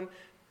said that one?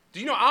 Do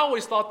you know, I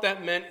always thought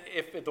that meant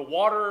if the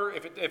water,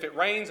 if it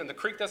rains and the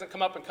creek doesn't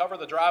come up and cover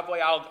the driveway,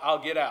 I'll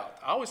get out.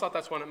 I always thought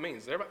that's what it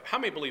means. How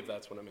many believe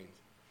that's what it means?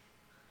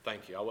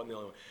 Thank you. I wasn't the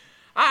only one.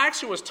 I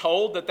actually was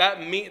told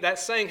that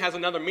saying has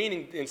another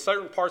meaning in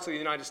certain parts of the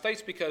United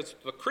States because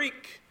the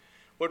creek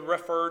would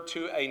refer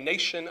to a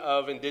nation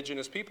of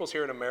indigenous peoples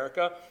here in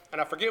America. And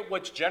I forget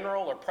which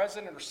general or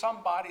president or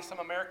somebody, some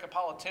American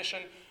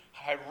politician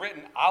had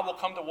written, "I will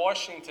come to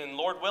Washington,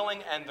 Lord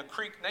willing, and the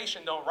Creek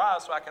Nation don't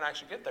rise so I can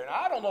actually get there."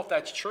 Now, I don't know if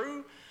that's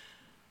true.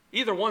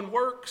 Either one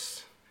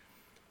works.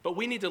 But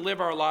we need to live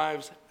our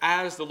lives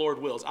as the Lord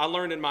wills. I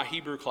learned in my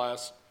Hebrew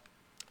class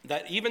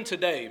that even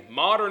today,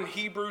 modern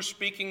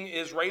Hebrew-speaking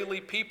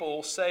Israeli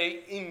people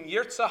say, "Im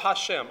Yirtzeh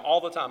Hashem,"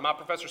 all the time. My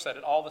professor said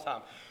it all the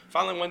time.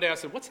 Finally, one day I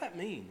said, "What's that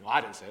mean?" Well,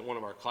 I didn't say it. One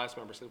of our class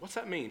members said, "What's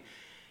that mean?"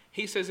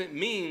 He says, "It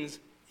means,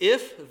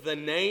 if the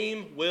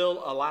name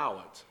will allow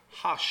it.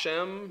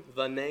 Hashem,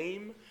 the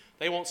name.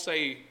 They won't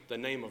say the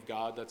name of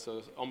God. That's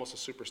almost a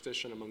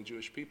superstition among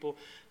Jewish people.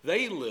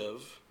 They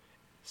live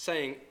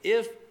saying,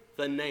 if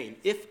the name,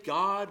 if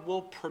God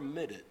will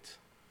permit it,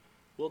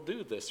 we'll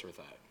do this or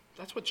that.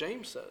 That's what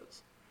James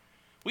says.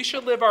 We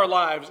should live our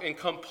lives in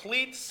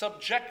complete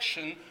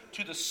subjection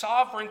to the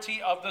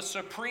sovereignty of the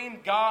supreme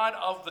God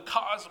of the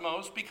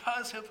cosmos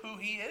because of who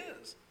he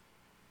is.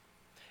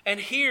 And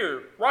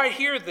here, right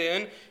here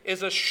then,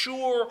 is a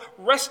sure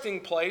resting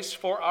place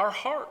for our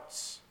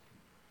hearts.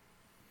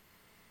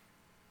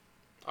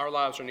 Our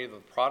lives are neither the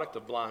product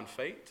of blind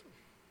fate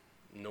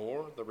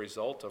nor the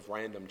result of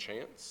random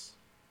chance.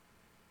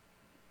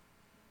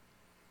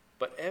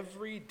 But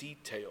every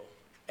detail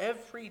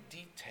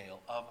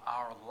of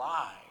our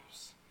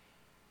lives,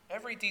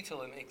 every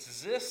detail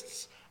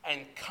exists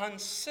and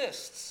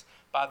consists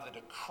by the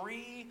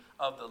decree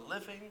of the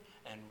living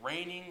and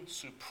reigning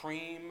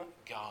supreme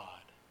God.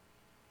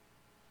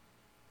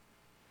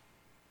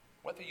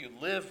 Whether you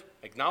live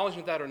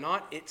acknowledging that or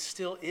not, it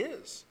still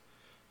is.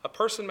 A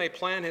person may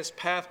plan his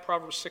path,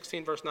 Proverbs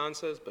 16 verse 9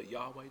 says, but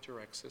Yahweh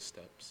directs his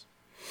steps.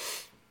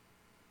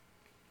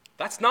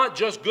 That's not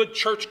just good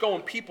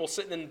church-going people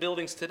sitting in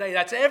buildings today.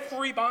 That's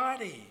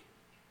everybody.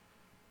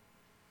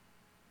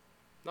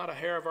 Not a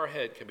hair of our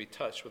head can be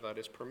touched without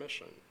his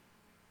permission.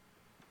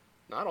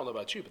 Now, I don't know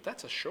about you, but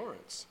that's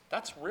assurance.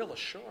 That's real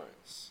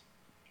assurance.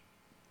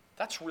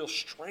 That's real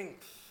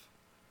strength.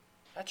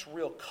 That's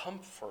real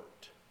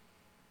comfort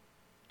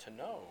to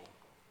know.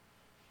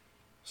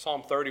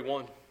 Psalm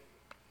 31,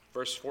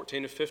 verse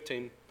 14 to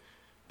 15.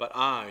 But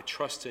I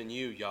trust in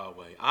you,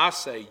 Yahweh. I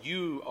say,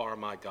 you are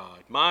my God.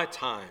 My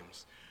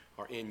times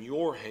are in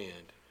your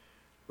hand.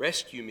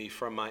 Rescue me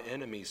from my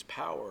enemy's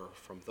power,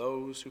 from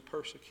those who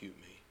persecute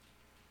me.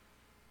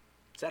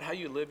 Is that how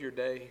you live your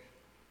day?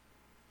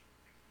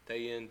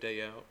 Day in,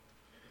 day out?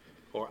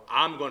 Or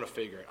I'm going to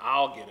figure it.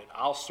 I'll get it.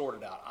 I'll sort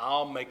it out.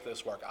 I'll make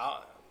this work.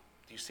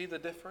 Do you see the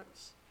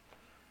difference?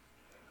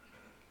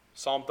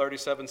 Psalm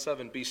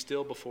 37:7, be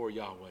still before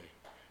Yahweh.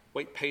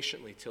 Wait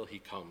patiently till he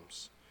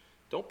comes.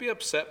 Don't be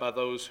upset by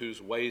those whose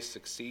ways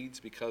succeeds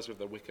because of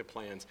their wicked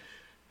plans.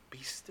 Be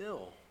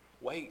still.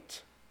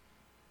 Wait.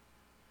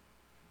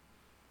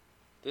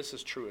 This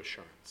is true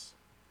assurance.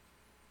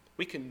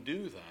 We can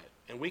do that,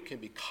 and we can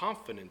be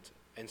confident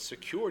and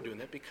secure doing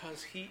that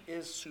because he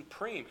is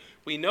supreme.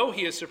 We know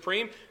he is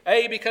supreme,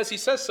 A, because he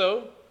says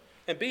so,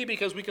 and B,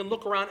 because we can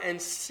look around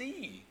and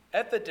see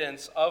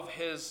evidence of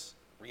his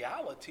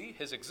reality,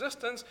 his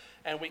existence,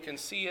 and we can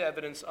see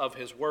evidence of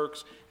his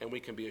works, and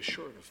we can be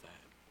assured of that.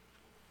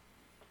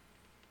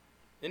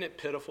 Isn't it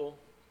pitiful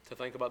to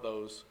think about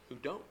those who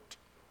don't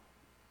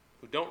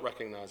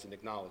recognize and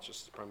acknowledge the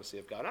supremacy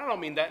of God? And I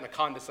don't mean that in a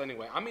condescending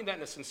way. I mean that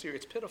in a sincere,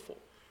 it's pitiful.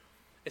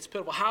 It's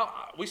pitiful.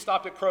 We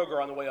stopped at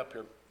Kroger on the way up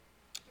here.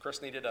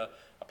 Chris needed a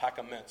pack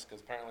of mints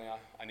because apparently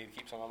I need to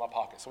keep some in my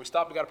pocket. So we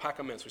stopped and got a pack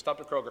of mints. We stopped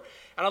at Kroger.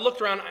 And I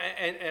looked around,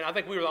 and I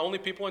think we were the only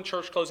people in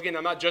church clothes. Again,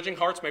 I'm not judging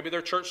hearts. Maybe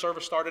their church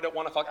service started at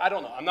 1 o'clock. I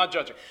don't know. I'm not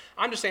judging.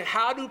 I'm just saying,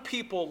 how do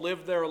people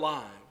live their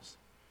lives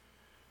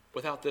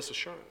without this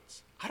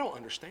assurance? I don't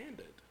understand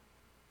it.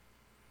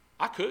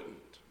 I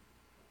couldn't.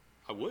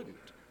 I wouldn't.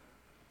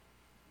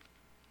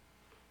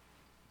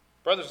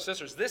 Brothers and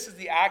sisters, this is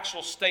the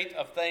actual state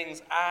of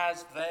things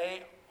as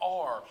they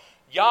are.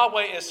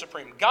 Yahweh is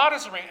supreme. God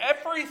is supreme.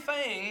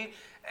 Everything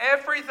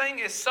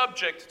is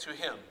subject to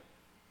him.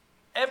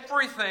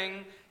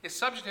 Everything is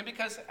subject to him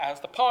because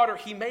as the potter,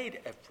 he made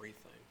everything.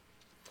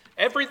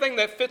 Everything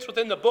that fits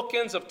within the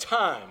bookends of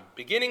time,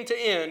 beginning to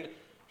end,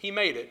 he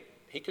made it.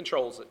 He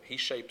controls it. He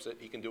shapes it.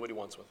 He can do what he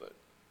wants with it.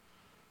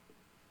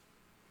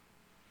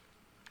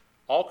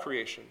 All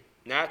creation,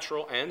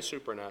 natural and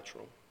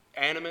supernatural,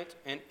 animate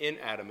and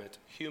inanimate,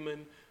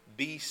 human,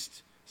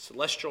 beast,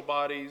 celestial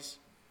bodies,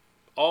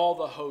 all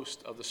the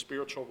host of the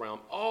spiritual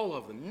realm, all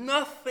of them.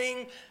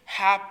 Nothing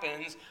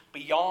happens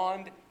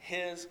beyond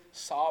his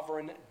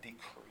sovereign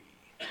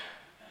decree.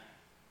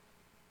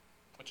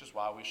 Which is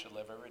why we should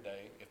live every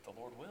day if the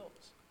Lord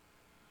wills.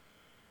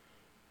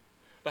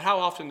 But how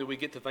often do we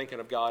get to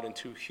thinking of God in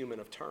too human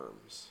of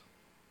terms?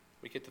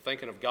 We get to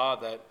thinking of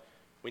God that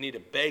we need to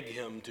beg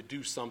him to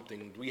do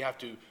something. We have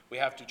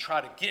to try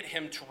to get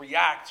him to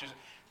react.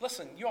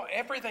 Listen,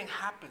 everything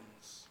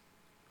happens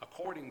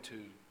according to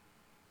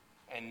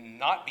and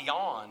not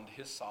beyond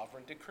his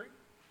sovereign decree.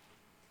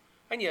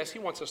 And yes, he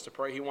wants us to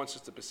pray. He wants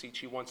us to beseech.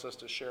 He wants us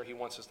to share. He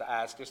wants us to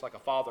ask, just like a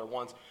father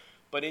wants.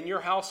 But in your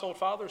household,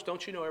 fathers,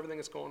 don't you know everything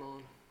that's going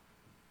on?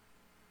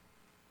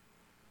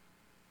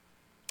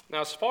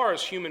 Now, as far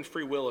as human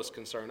free will is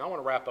concerned, I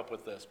want to wrap up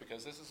with this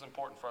because this is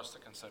important for us to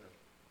consider.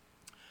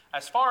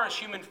 As far as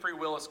human free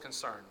will is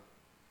concerned,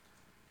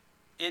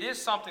 it is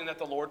something that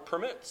the Lord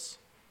permits.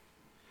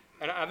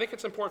 And I think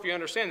it's important for you to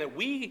understand that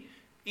we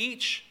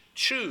each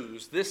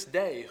choose this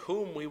day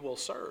whom we will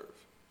serve.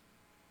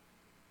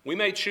 We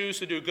may choose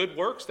to do good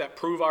works that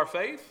prove our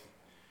faith,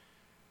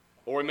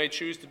 or we may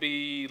choose to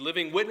be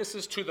living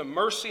witnesses to the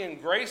mercy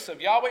and grace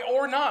of Yahweh,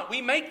 or not.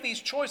 We make these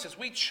choices.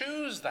 We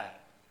choose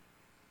that.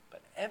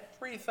 But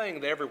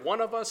everything that every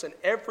one of us and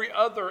every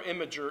other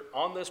imager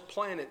on this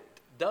planet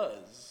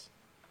does.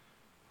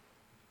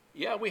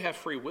 Yeah, we have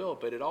free will,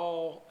 but it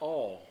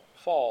all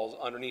falls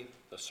underneath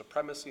the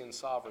supremacy and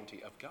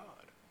sovereignty of God.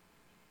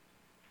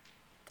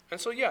 And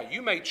so, yeah,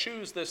 you may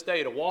choose this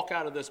day to walk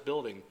out of this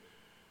building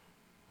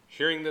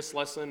hearing this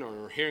lesson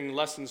or hearing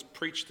lessons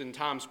preached in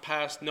times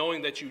past,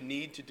 knowing that you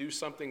need to do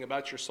something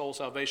about your soul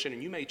salvation,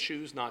 and you may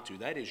choose not to.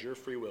 That is your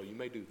free will. You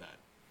may do that.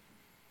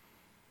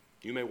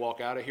 You may walk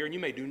out of here and you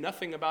may do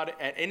nothing about it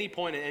at any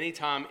point at any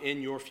time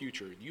in your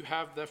future. You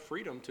have the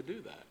freedom to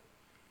do that.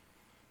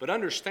 But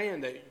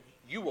understand that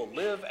you will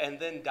live and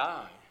then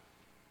die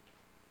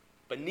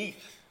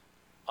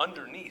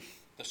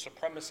underneath the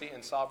supremacy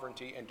and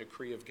sovereignty and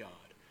decree of God.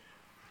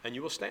 And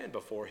you will stand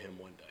before him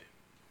one day.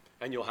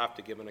 And you'll have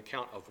to give an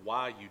account of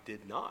why you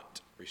did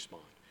not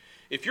respond.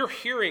 If you're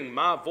hearing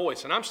my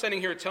voice, and I'm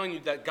standing here telling you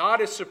that God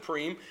is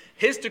supreme,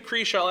 his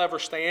decree shall ever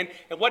stand,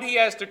 and what he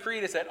has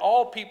decreed is that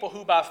all people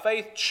who by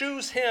faith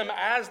choose him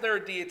as their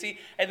deity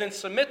and then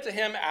submit to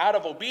him out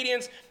of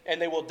obedience,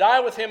 and they will die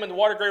with him in the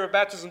water grave of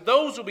baptism,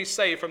 those will be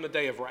saved from the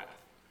day of wrath.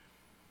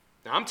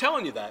 Now, I'm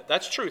telling you that.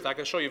 That's truth. I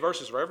can show you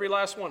verses for every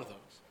last one of those.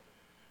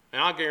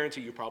 And I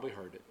guarantee you probably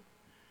heard it.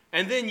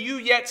 And then you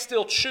yet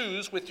still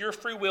choose with your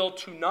free will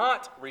to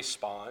not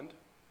respond.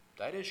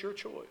 That is your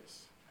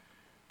choice.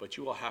 But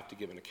you will have to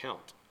give an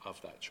account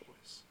of that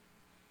choice.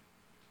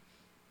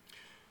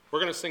 We're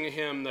going to sing a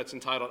hymn that's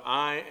entitled,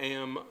 I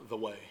Am the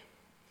Way.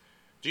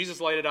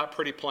 Jesus laid it out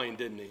pretty plain,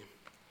 didn't he?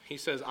 He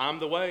says, I'm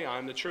the way,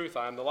 I'm the truth,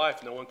 I'm the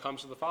life. No one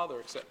comes to the Father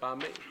except by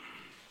me.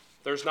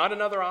 There's not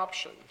another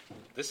option.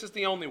 This is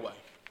the only way.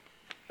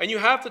 And you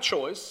have the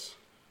choice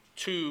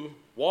to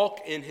walk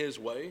in his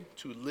way,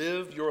 to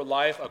live your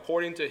life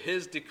according to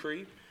his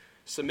decree,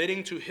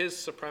 submitting to his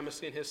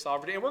supremacy and his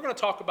sovereignty. And we're going to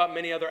talk about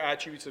many other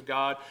attributes of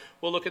God.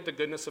 We'll look at the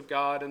goodness of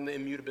God and the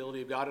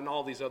immutability of God and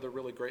all these other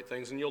really great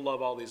things. And you'll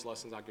love all these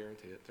lessons, I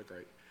guarantee it. They're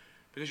great.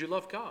 Because you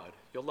love God.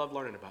 You'll love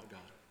learning about God.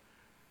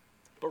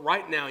 But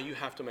right now, you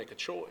have to make a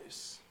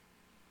choice.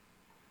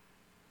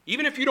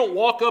 Even if you don't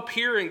walk up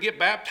here and get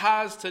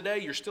baptized today,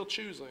 you're still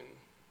choosing.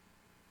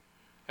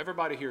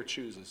 Everybody here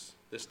chooses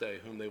this day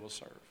whom they will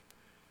serve.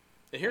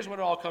 And here's what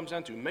it all comes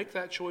down to. Make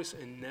that choice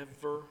and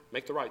never,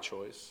 make the right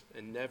choice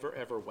and never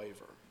ever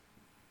waver.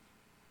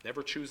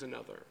 Never choose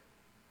another.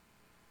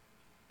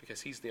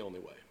 Because he's the only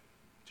way.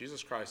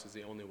 Jesus Christ is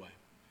the only way.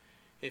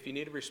 If you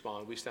need to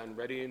respond, we stand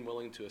ready and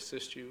willing to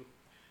assist you.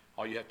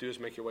 All you have to do is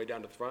make your way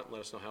down to the front and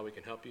let us know how we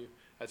can help you.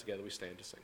 As together we stand to sing.